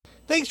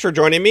Thanks for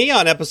joining me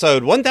on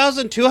episode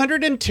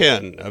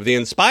 1210 of the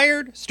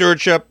Inspired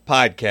Stewardship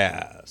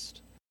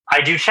Podcast.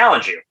 I do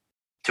challenge you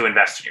to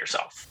invest in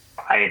yourself.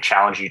 I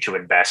challenge you to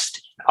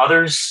invest in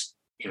others,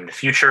 in the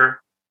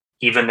future,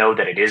 even though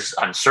that it is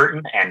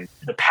uncertain and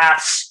the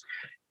paths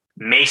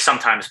may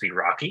sometimes be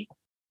rocky.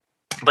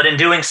 But in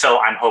doing so,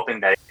 I'm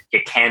hoping that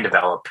it can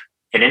develop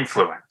an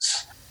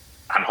influence.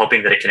 I'm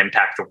hoping that it can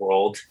impact the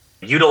world,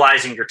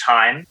 utilizing your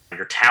time,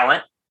 your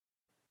talent,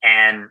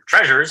 and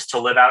treasures to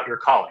live out your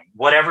calling,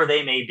 whatever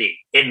they may be.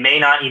 It may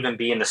not even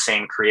be in the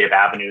same creative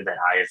avenue that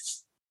I've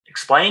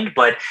explained,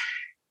 but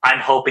I'm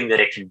hoping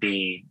that it can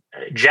be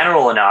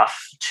general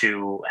enough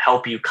to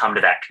help you come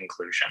to that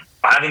conclusion.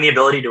 Having the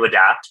ability to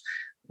adapt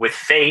with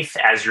faith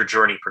as your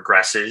journey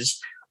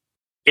progresses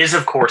is,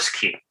 of course,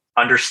 key.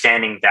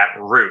 Understanding that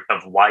root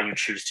of why you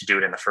choose to do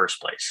it in the first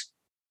place.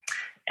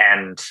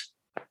 And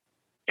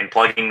in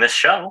plugging this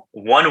show,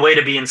 one way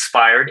to be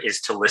inspired is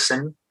to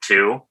listen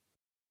to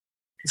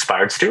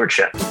Inspired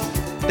Stewardship.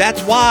 That's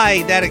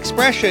why that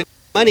expression,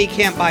 money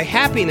can't buy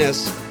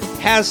happiness,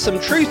 has some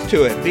truth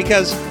to it,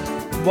 because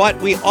what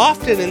we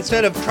often,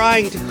 instead of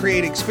trying to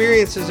create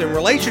experiences and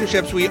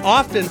relationships, we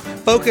often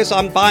focus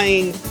on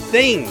buying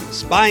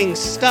things, buying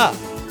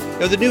stuff.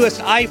 You know, the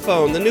newest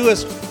iPhone, the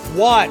newest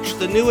watch,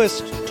 the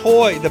newest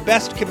toy, the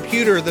best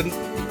computer, the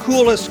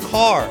coolest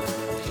car.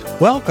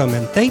 Welcome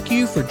and thank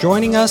you for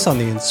joining us on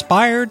the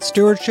Inspired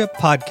Stewardship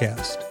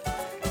Podcast.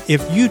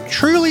 If you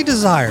truly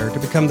desire to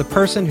become the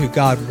person who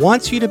God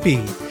wants you to be,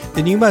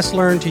 then you must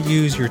learn to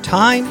use your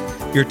time,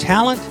 your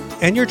talent,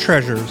 and your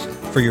treasures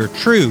for your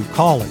true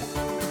calling.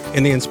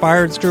 In the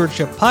Inspired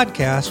Stewardship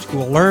Podcast, you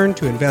will learn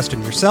to invest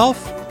in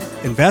yourself,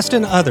 invest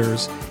in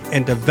others,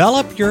 and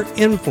develop your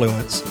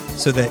influence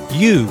so that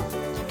you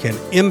can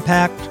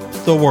impact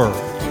the world.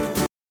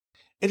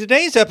 In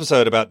today's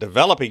episode about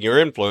developing your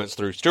influence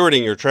through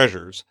stewarding your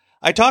treasures,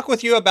 I talk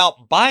with you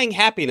about buying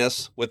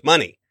happiness with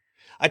money.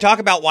 I talk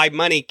about why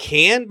money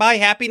can buy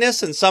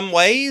happiness in some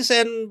ways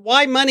and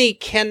why money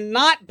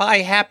cannot buy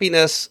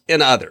happiness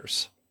in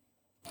others.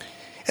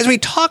 As we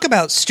talk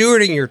about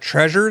stewarding your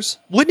treasures,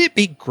 wouldn't it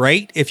be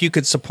great if you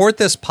could support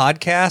this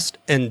podcast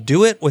and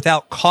do it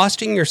without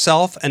costing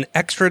yourself an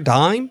extra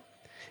dime?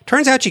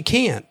 Turns out you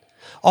can.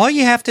 All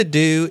you have to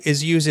do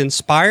is use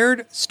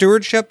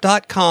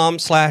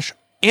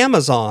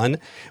inspiredstewardship.com/Amazon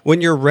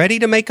when you're ready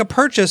to make a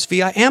purchase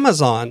via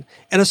Amazon,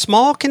 and a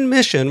small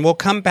commission will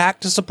come back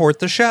to support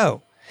the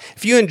show.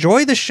 If you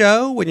enjoy the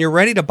show when you're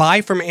ready to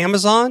buy from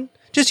Amazon,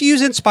 just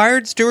use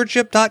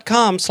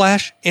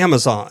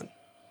inspiredstewardship.com/Amazon.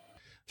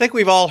 I think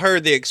we've all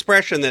heard the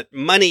expression that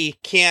money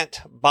can't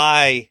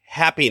buy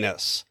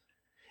happiness.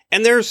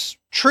 And there's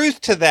truth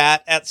to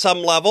that at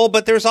some level,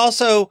 but there's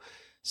also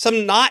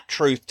some not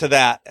truth to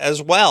that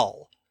as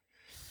well.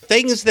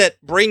 Things that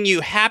bring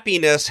you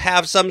happiness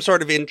have some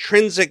sort of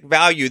intrinsic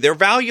value. They're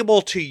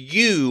valuable to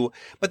you,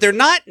 but they're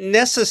not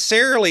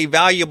necessarily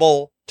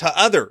valuable to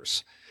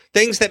others.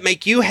 Things that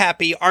make you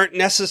happy aren't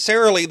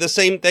necessarily the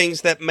same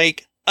things that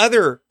make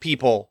other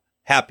people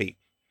happy.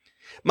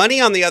 Money,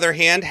 on the other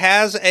hand,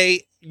 has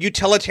a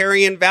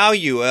utilitarian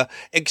value, a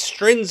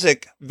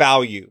extrinsic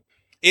value.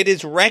 It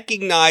is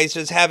recognized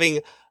as having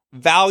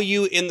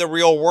value in the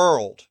real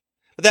world.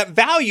 But that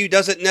value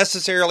doesn't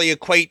necessarily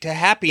equate to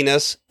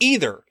happiness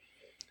either.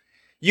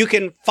 You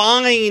can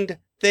find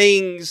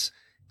things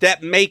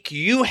that make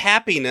you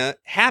happy,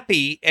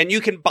 and you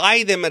can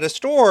buy them at a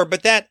store,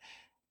 but that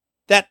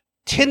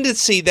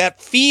tendency, that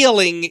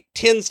feeling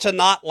tends to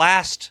not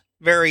last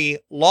very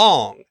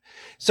long.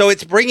 So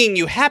it's bringing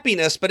you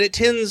happiness, but it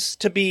tends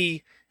to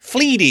be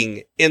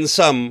fleeting in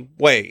some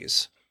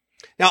ways.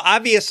 Now,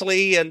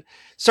 obviously, in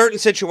certain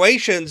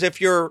situations,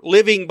 if you're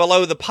living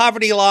below the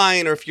poverty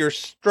line or if you're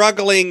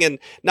struggling and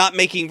not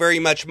making very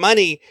much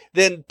money,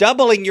 then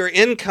doubling your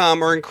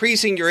income or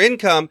increasing your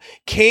income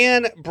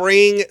can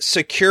bring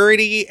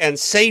security and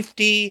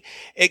safety.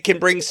 It can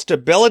bring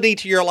stability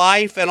to your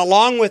life. And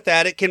along with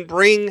that, it can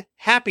bring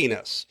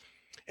happiness.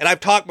 And I've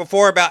talked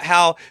before about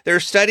how there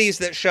are studies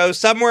that show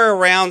somewhere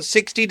around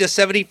 $60,000 to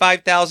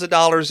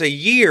 $75,000 a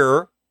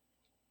year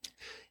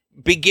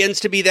begins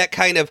to be that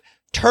kind of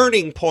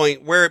turning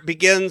point where it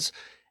begins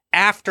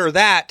after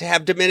that to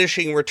have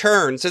diminishing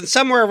returns. And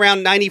somewhere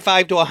around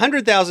 $95,000 to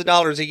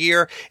 $100,000 a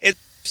year, it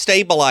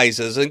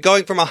stabilizes. And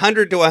going from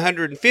 100 to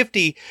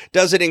 150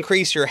 doesn't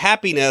increase your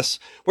happiness.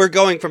 Where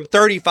going from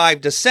 35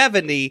 to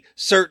 70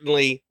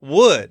 certainly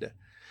would.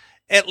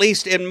 At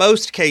least in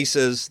most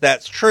cases,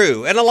 that's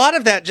true. And a lot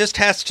of that just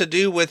has to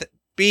do with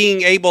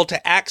being able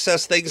to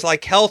access things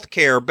like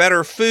healthcare,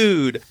 better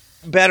food,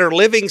 better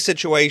living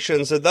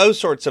situations, and those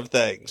sorts of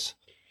things.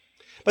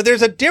 But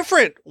there's a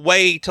different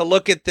way to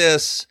look at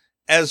this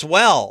as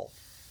well.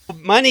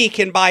 Money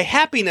can buy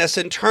happiness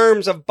in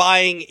terms of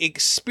buying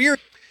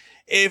experience.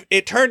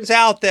 It turns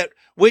out that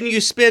when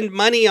you spend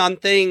money on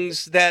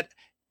things that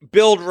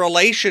build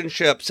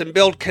relationships and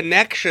build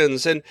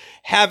connections and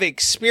have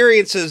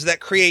experiences that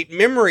create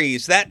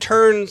memories, that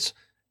turns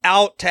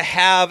out to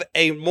have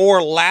a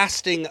more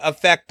lasting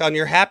effect on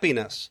your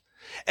happiness.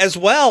 As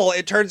well,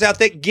 it turns out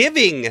that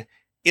giving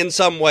in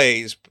some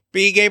ways.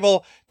 Being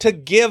able to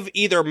give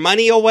either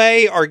money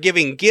away or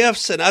giving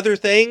gifts and other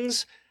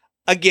things,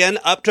 again,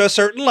 up to a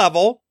certain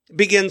level,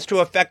 begins to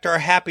affect our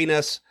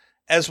happiness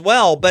as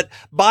well. But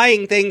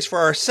buying things for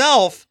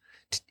ourselves,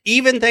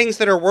 even things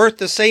that are worth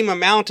the same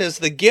amount as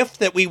the gift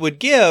that we would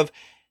give,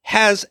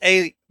 has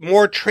a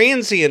more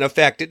transient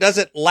effect. It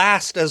doesn't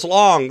last as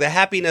long. The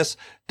happiness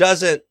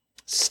doesn't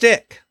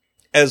stick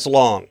as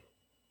long.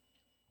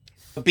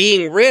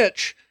 Being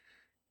rich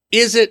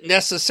isn't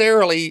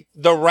necessarily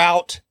the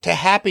route to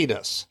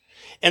happiness.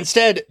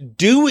 Instead,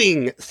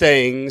 doing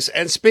things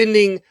and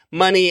spending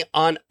money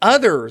on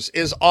others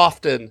is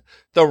often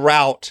the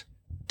route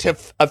to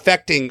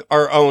affecting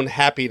our own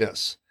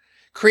happiness.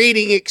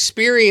 Creating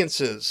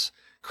experiences,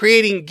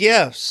 creating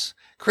gifts,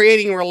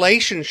 creating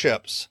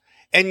relationships,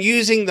 and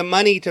using the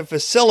money to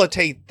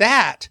facilitate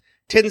that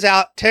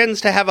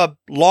tends to have a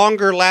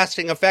longer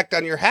lasting effect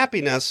on your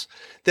happiness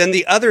than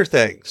the other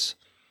things.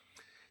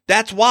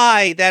 That's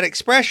why that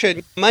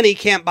expression, money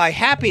can't buy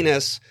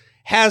happiness,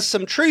 has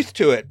some truth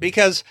to it,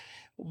 because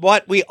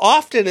what we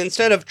often,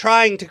 instead of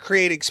trying to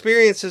create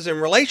experiences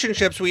and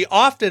relationships, we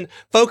often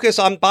focus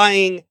on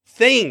buying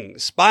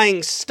things,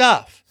 buying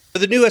stuff.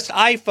 The newest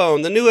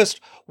iPhone, the newest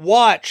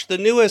watch, the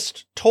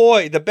newest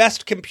toy, the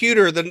best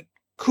computer, the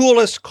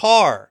coolest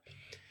car.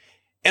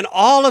 And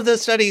all of the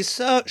studies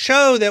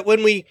show that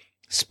when we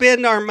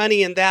spend our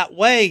money in that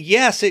way,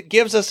 yes, it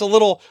gives us a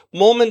little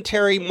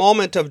momentary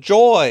moment of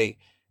joy,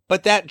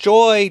 but that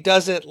joy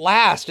doesn't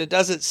last. It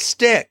doesn't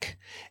stick.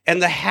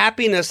 And the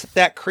happiness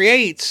that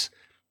creates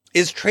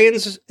is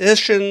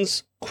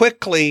transitions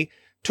quickly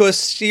to a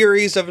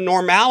series of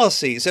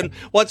normalcies. And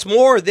what's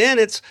more, then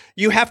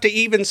you have to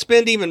even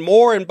spend even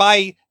more and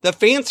buy the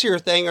fancier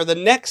thing or the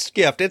next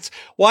gift. It's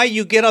why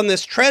you get on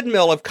this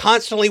treadmill of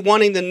constantly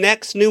wanting the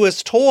next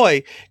newest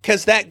toy,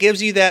 because that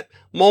gives you that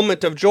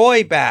moment of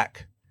joy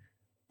back.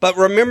 But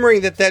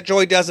remembering that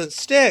joy doesn't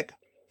stick,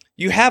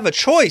 you have a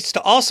choice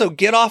to also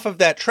get off of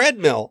that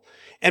treadmill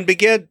and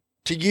begin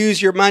to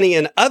use your money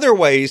in other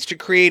ways to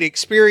create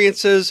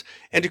experiences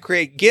and to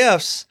create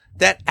gifts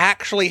that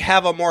actually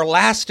have a more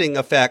lasting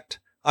effect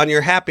on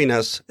your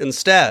happiness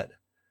instead.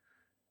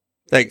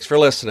 Thanks for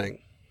listening.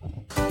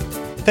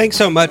 Thanks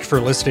so much for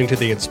listening to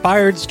the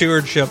Inspired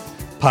Stewardship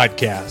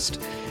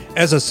Podcast.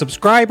 As a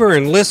subscriber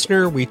and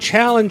listener, we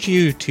challenge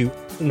you to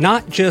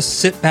not just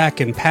sit back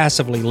and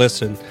passively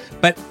listen,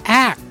 but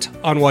act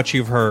on what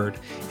you've heard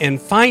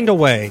and find a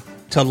way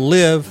to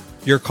live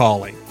your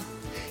calling.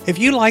 If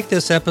you like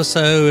this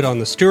episode on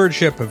the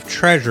stewardship of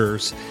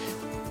treasures,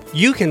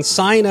 you can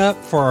sign up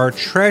for our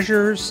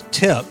treasures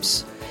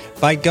tips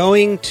by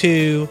going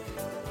to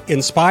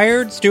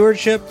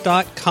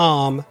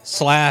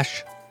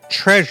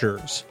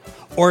inspiredstewardship.com/treasures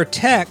or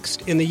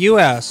text in the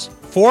U.S.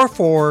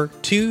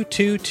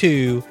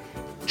 44222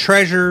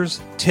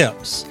 treasures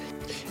tips.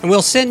 And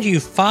we'll send you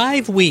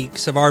 5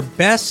 weeks of our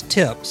best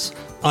tips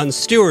on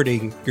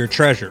stewarding your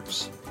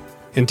treasures.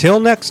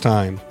 Until next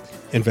time,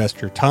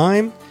 invest your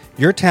time,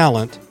 your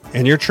talent,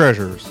 and your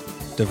treasures.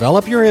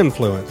 Develop your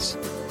influence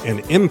and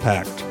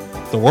impact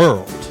the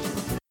world.